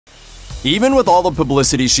Even with all the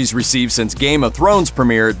publicity she's received since Game of Thrones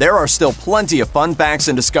premiered, there are still plenty of fun facts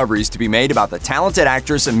and discoveries to be made about the talented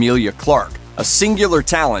actress Emilia Clarke, a singular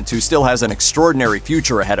talent who still has an extraordinary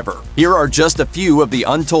future ahead of her. Here are just a few of the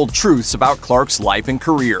untold truths about Clarke's life and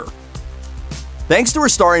career. Thanks to her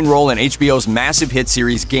starring role in HBO's massive hit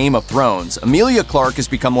series Game of Thrones, Emilia Clarke has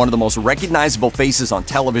become one of the most recognizable faces on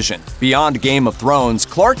television. Beyond Game of Thrones,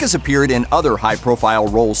 Clarke has appeared in other high-profile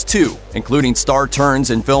roles too, including star turns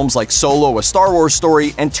in films like Solo: A Star Wars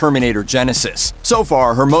Story and Terminator Genisys. So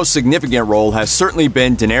far, her most significant role has certainly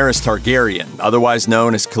been Daenerys Targaryen, otherwise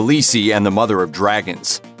known as Khaleesi and the Mother of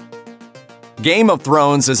Dragons. Game of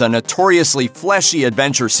Thrones is a notoriously fleshy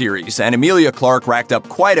adventure series, and Emilia Clarke racked up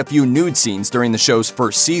quite a few nude scenes during the show's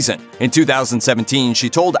first season. In 2017, she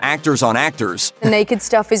told Actors on Actors, "The naked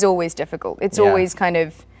stuff is always difficult. It's always kind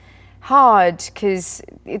of hard because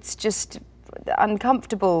it's just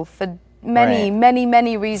uncomfortable for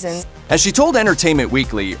many reasons." As she told Entertainment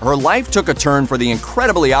Weekly, her life took a turn for the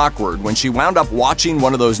incredibly awkward when she wound up watching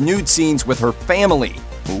one of those nude scenes with her family.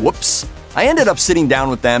 Whoops. I ended up sitting down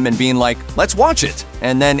with them and being like, let's watch it,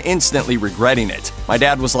 and then instantly regretting it. My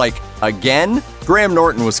dad was like, again? Graham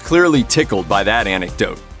Norton was clearly tickled by that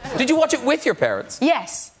anecdote. Did you watch it with your parents?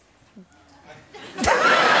 Yes.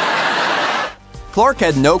 Clarke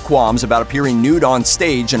had no qualms about appearing nude on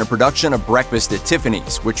stage in a production of Breakfast at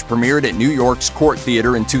Tiffany's, which premiered at New York's Court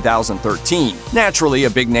Theater in 2013. Naturally, a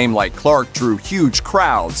big name like Clarke drew huge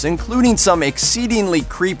crowds, including some exceedingly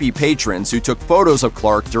creepy patrons who took photos of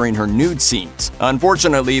Clarke during her nude scenes.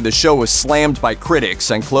 Unfortunately, the show was slammed by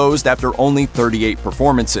critics and closed after only 38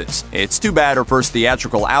 performances. It's too bad her first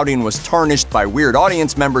theatrical outing was tarnished by weird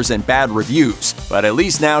audience members and bad reviews, but at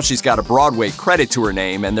least now she's got a Broadway credit to her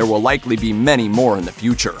name, and there will likely be many more in the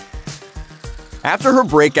future. After her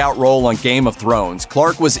breakout role on Game of Thrones,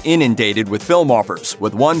 Clarke was inundated with film offers,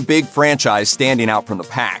 with one big franchise standing out from the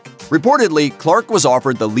pack. Reportedly, Clarke was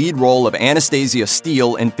offered the lead role of Anastasia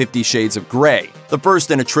Steele in 50 Shades of Grey, the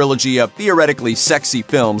first in a trilogy of theoretically sexy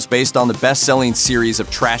films based on the best-selling series of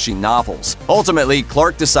trashy novels. Ultimately,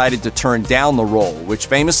 Clarke decided to turn down the role, which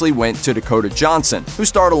famously went to Dakota Johnson, who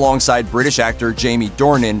starred alongside British actor Jamie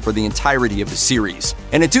Dornan for the entirety of the series.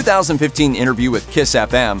 In a 2015 interview with Kiss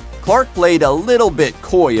FM, Clarke played a little bit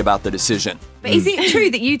coy about the decision. But is it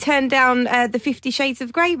true that you turned down the 50 Shades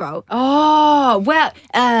of Grey role? Oh, well,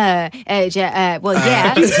 yeah.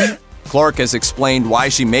 Clarke has explained why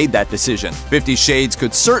she made that decision. 50 Shades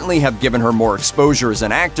could certainly have given her more exposure as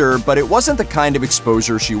an actor, but it wasn't the kind of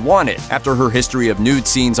exposure she wanted. After her history of nude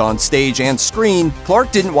scenes on stage and screen,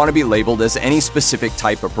 Clarke didn't want to be labeled as any specific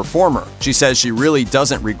type of performer. She says she really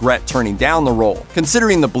doesn't regret turning down the role.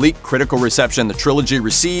 Considering the bleak critical reception the trilogy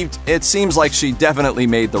received, it seems like she definitely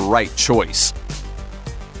made the right choice.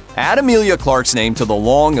 Add Emilia Clarke's name to the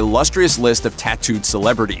long, illustrious list of tattooed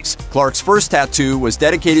celebrities. Clarke's first tattoo was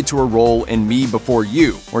dedicated to her role in Me Before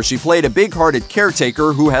You, where she played a big-hearted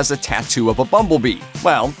caretaker who has a tattoo of a bumblebee.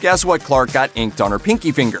 Well, guess what Clarke got inked on her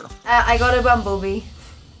pinky finger? I got a bumblebee.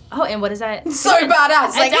 Oh, and what is that? So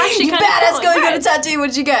badass! Like, actually you badass cool. Going to get a tattoo,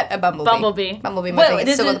 what'd you get? A bumblebee. Bumblebee, my thing.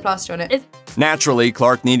 It's still got the plaster on it. Naturally,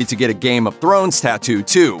 Clarke needed to get a Game of Thrones tattoo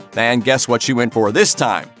too. And guess what she went for this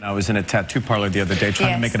time? I was in a tattoo parlor the other day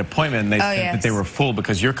trying to make an appointment, and they said that they were full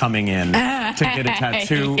because you're coming in to get a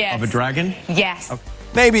tattoo of a dragon? Yes. Okay.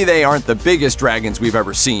 Maybe they aren't the biggest dragons we've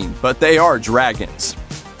ever seen, but they are dragons.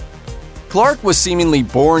 Clarke was seemingly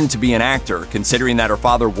born to be an actor, considering that her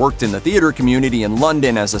father worked in the theater community in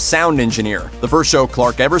London as a sound engineer. The first show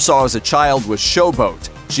Clarke ever saw as a child was Showboat.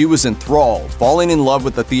 She was enthralled, falling in love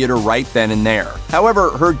with the theater right then and there.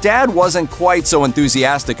 However, her dad wasn't quite so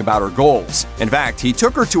enthusiastic about her goals. In fact, he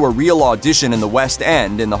took her to a real audition in the West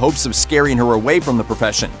End in the hopes of scaring her away from the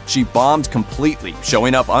profession. She bombed completely,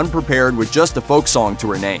 showing up unprepared with just a folk song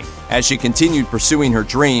to her name. As she continued pursuing her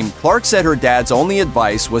dream, Clarke said her dad's only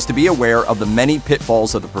advice was to be aware of the many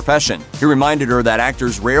pitfalls of the profession. He reminded her that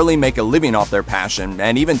actors rarely make a living off their passion,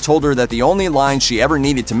 and even told her that the only line she ever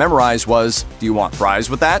needed to memorize was, "Do you want fries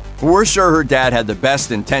with that?" We're sure her dad had the best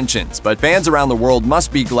intentions, but fans around the world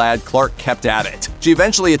must be glad Clarke kept at it. She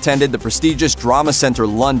eventually attended the prestigious Drama Centre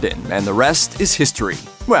London, and the rest is history.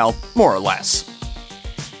 Well, more or less.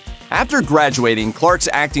 After graduating, Clarke's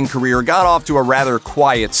acting career got off to a rather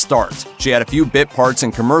quiet start. She had a few bit parts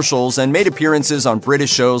in commercials and made appearances on British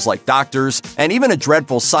shows like Doctors, and even a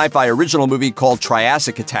dreadful sci-fi original movie called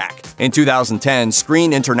Triassic Attack. In 2010,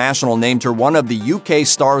 Screen International named her one of the UK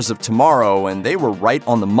Stars of Tomorrow, and they were right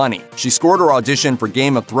on the money. She scored her audition for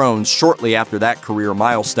Game of Thrones shortly after that career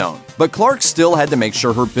milestone. But Clarke still had to make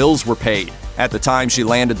sure her bills were paid. At the time she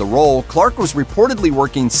landed the role, Clarke was reportedly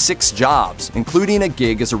working 6 jobs, including a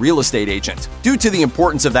gig as a real estate agent. Due to the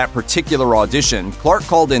importance of that particular audition, Clarke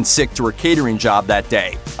called in sick to her catering job that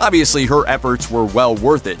day. Obviously, her efforts were well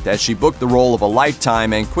worth it, as she booked the role of a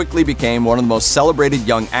lifetime and quickly became one of the most celebrated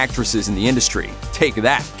young actresses in the industry. Take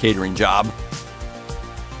that, catering job.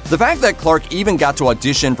 The fact that Clarke even got to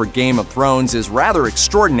audition for Game of Thrones is rather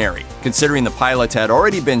extraordinary, considering the pilot had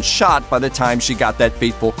already been shot by the time she got that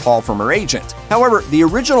fateful call from her agent. However, the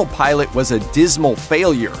original pilot was a dismal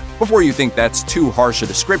failure. Before you think that's too harsh a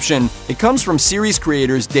description, it comes from series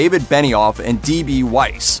creators David Benioff and D.B.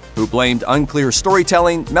 Weiss, who blamed unclear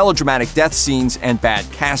storytelling, melodramatic death scenes, and bad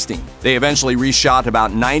casting. They eventually reshot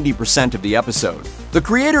about 90% of the episode. The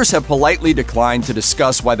creators have politely declined to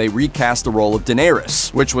discuss why they recast the role of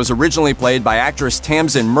Daenerys, which was originally played by actress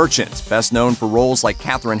Tamsin Merchant, best known for roles like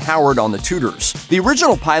Catherine Howard on The Tudors. The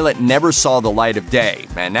original pilot never saw the light of day,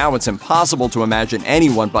 and now it's impossible to imagine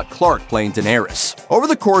anyone but Clarke playing Daenerys. Over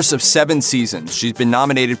the course of 7 seasons, she's been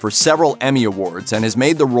nominated for several Emmy Awards and has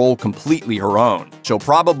made the role completely her own. She'll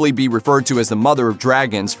probably be referred to as the Mother of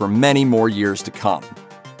Dragons for many more years to come.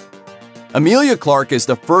 Emilia Clarke is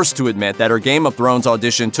the first to admit that her Game of Thrones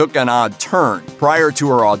audition took an odd turn. Prior to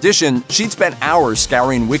her audition, she'd spent hours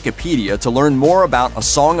scouring Wikipedia to learn more about A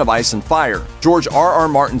Song of Ice and Fire, George R.R.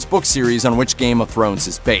 Martin's book series on which Game of Thrones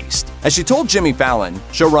is based. As she told Jimmy Fallon,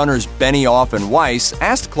 showrunners Benioff and Weiss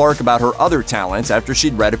asked Clarke about her other talents after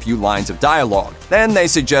she'd read a few lines of dialogue. Then they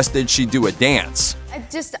suggested she do a dance.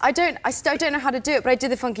 I don't know how to do it, but I did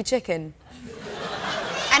the funky chicken.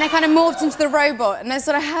 And I kind of morphed into the robot, and that's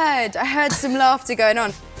what I heard some laughter going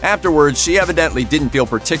on. Afterwards, she evidently didn't feel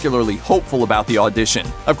particularly hopeful about the audition.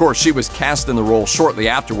 Of course, she was cast in the role shortly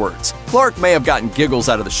afterwards. Clarke may have gotten giggles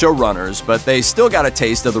out of the showrunners, but they still got a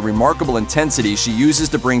taste of the remarkable intensity she uses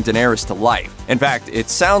to bring Daenerys to life. In fact, it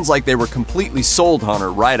sounds like they were completely sold on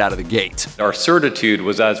her right out of the gate. Our certitude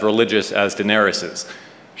was as religious as Daenerys's.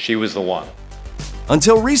 She was the one.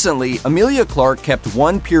 Until recently, Emilia Clarke kept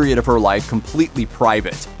one period of her life completely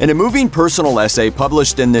private. In a moving personal essay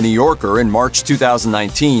published in The New Yorker in March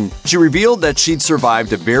 2019, she revealed that she'd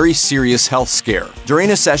survived a very serious health scare.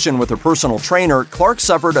 During a session with her personal trainer, Clarke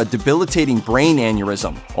suffered a debilitating brain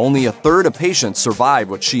aneurysm. Only a third of patients survived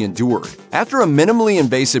what she endured. After a minimally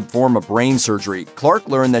invasive form of brain surgery, Clarke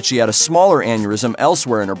learned that she had a smaller aneurysm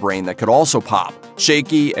elsewhere in her brain that could also pop.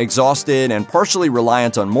 Shaky, exhausted, and partially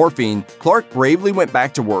reliant on morphine, Clarke bravely went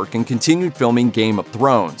back to work and continued filming Game of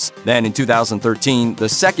Thrones. Then in 2013, the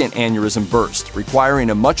second aneurysm burst,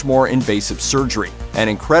 requiring a much more invasive surgery. An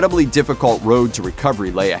incredibly difficult road to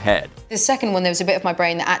recovery lay ahead. The second one, there was a bit of my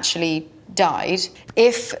brain that actually died.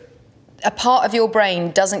 If a part of your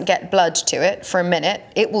brain doesn't get blood to it for a minute,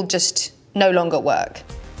 it will just no longer work.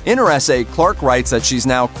 In her essay, Clarke writes that she's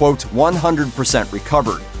now, quote, 100%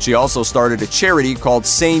 recovered. She also started a charity called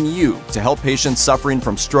Sane You to help patients suffering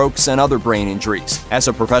from strokes and other brain injuries. As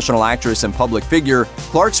a professional actress and public figure,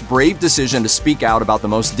 Clarke's brave decision to speak out about the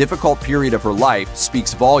most difficult period of her life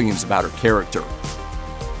speaks volumes about her character.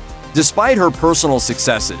 Despite her personal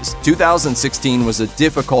successes, 2016 was a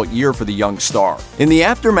difficult year for the young star. In the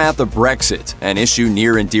aftermath of Brexit, an issue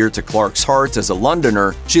near and dear to Clarke's heart as a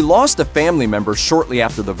Londoner, she lost a family member shortly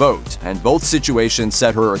after the vote, and both situations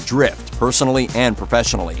set her adrift, personally and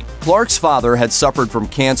professionally. Clarke's father had suffered from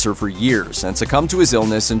cancer for years and succumbed to his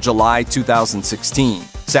illness in July 2016.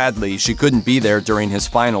 Sadly, she couldn't be there during his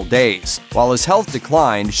final days. While his health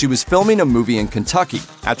declined, she was filming a movie in Kentucky.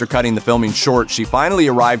 After cutting the filming short, she finally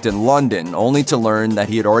arrived in London, only to learn that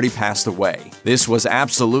he had already passed away. This was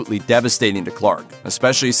absolutely devastating to Clarke,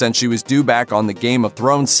 especially since she was due back on the Game of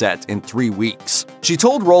Thrones set in 3 weeks. She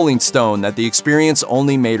told Rolling Stone that the experience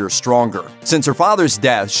only made her stronger. Since her father's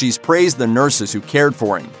death, she's praised the nurses who cared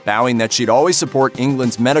for him, vowing that she'd always support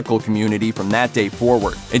England's medical community from that day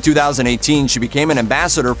forward. In 2018, she became an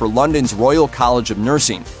ambassador for London's Royal College of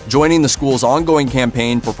Nursing, joining the school's ongoing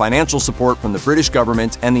campaign for financial support from the British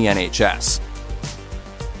government and the NHS.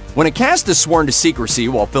 When a cast is sworn to secrecy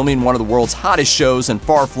while filming one of the world's hottest shows in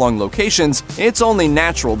far-flung locations, it's only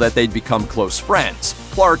natural that they'd become close friends.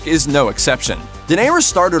 Clarke is no exception. Daenerys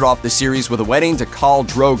started off the series with a wedding to Khal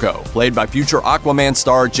Drogo, played by future Aquaman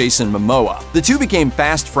star Jason Momoa. The two became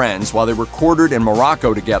fast friends while they were quartered in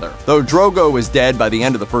Morocco together. Though Drogo was dead by the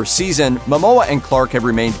end of the first season, Momoa and Clarke have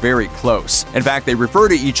remained very close. In fact, they refer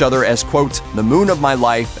to each other as, quote, the moon of my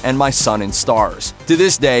life and my sun and stars. To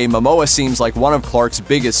this day, Momoa seems like one of Clarke's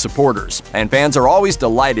biggest supporters, and fans are always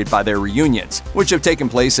delighted by their reunions, which have taken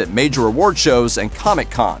place at major award shows and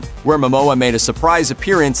Comic-Con, where Momoa made a surprise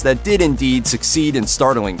appearance that did indeed succeed succeed in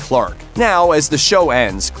startling Clarke. Now, as the show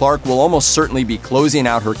ends, Clarke will almost certainly be closing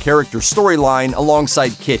out her character storyline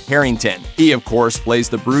alongside Kit Harington. He, of course, plays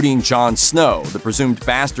the brooding Jon Snow, the presumed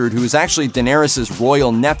bastard who is actually Daenerys'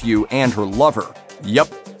 royal nephew and her lover. Yup.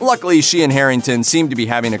 Luckily, she and Harington seem to be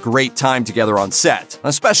having a great time together on set,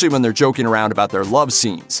 especially when they're joking around about their love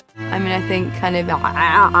scenes. I mean, I think kind of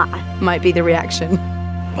might be the reaction.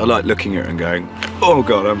 I like looking at her and going, oh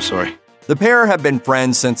god, I'm sorry. The pair have been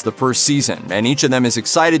friends since the first season, and each of them is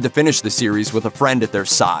excited to finish the series with a friend at their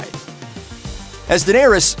side. As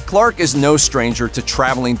Daenerys, Clarke is no stranger to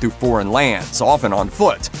traveling through foreign lands, often on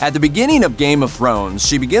foot. At the beginning of Game of Thrones,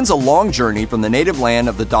 she begins a long journey from the native land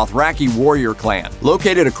of the Dothraki warrior clan,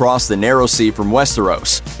 located across the narrow sea from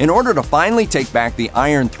Westeros, in order to finally take back the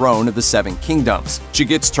Iron Throne of the Seven Kingdoms. She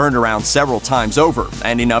gets turned around several times over,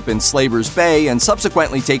 ending up in Slaver's Bay and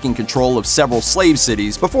subsequently taking control of several slave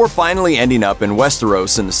cities before finally ending up in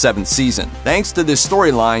Westeros in the 7th season. Thanks to this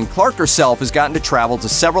storyline, Clarke herself has gotten to travel to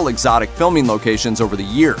several exotic filming locations over the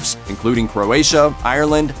years, including Croatia,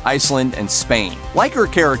 Ireland, Iceland, and Spain. Like her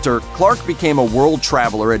character, Clarke became a world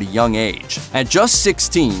traveler at a young age. At just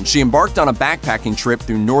 16, she embarked on a backpacking trip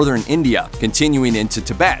through northern India, continuing into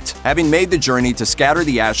Tibet, having made the journey to scatter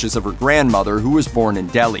the ashes of her grandmother who was born in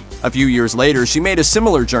Delhi. A few years later, she made a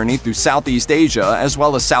similar journey through Southeast Asia as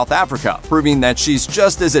well as South Africa, proving that she's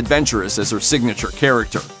just as adventurous as her signature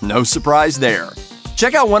character. No surprise there.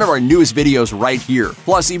 Check out one of our newest videos right here.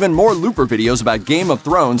 Plus, even more Looper videos about Game of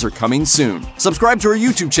Thrones are coming soon. Subscribe to our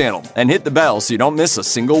YouTube channel and hit the bell so you don't miss a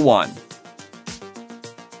single one.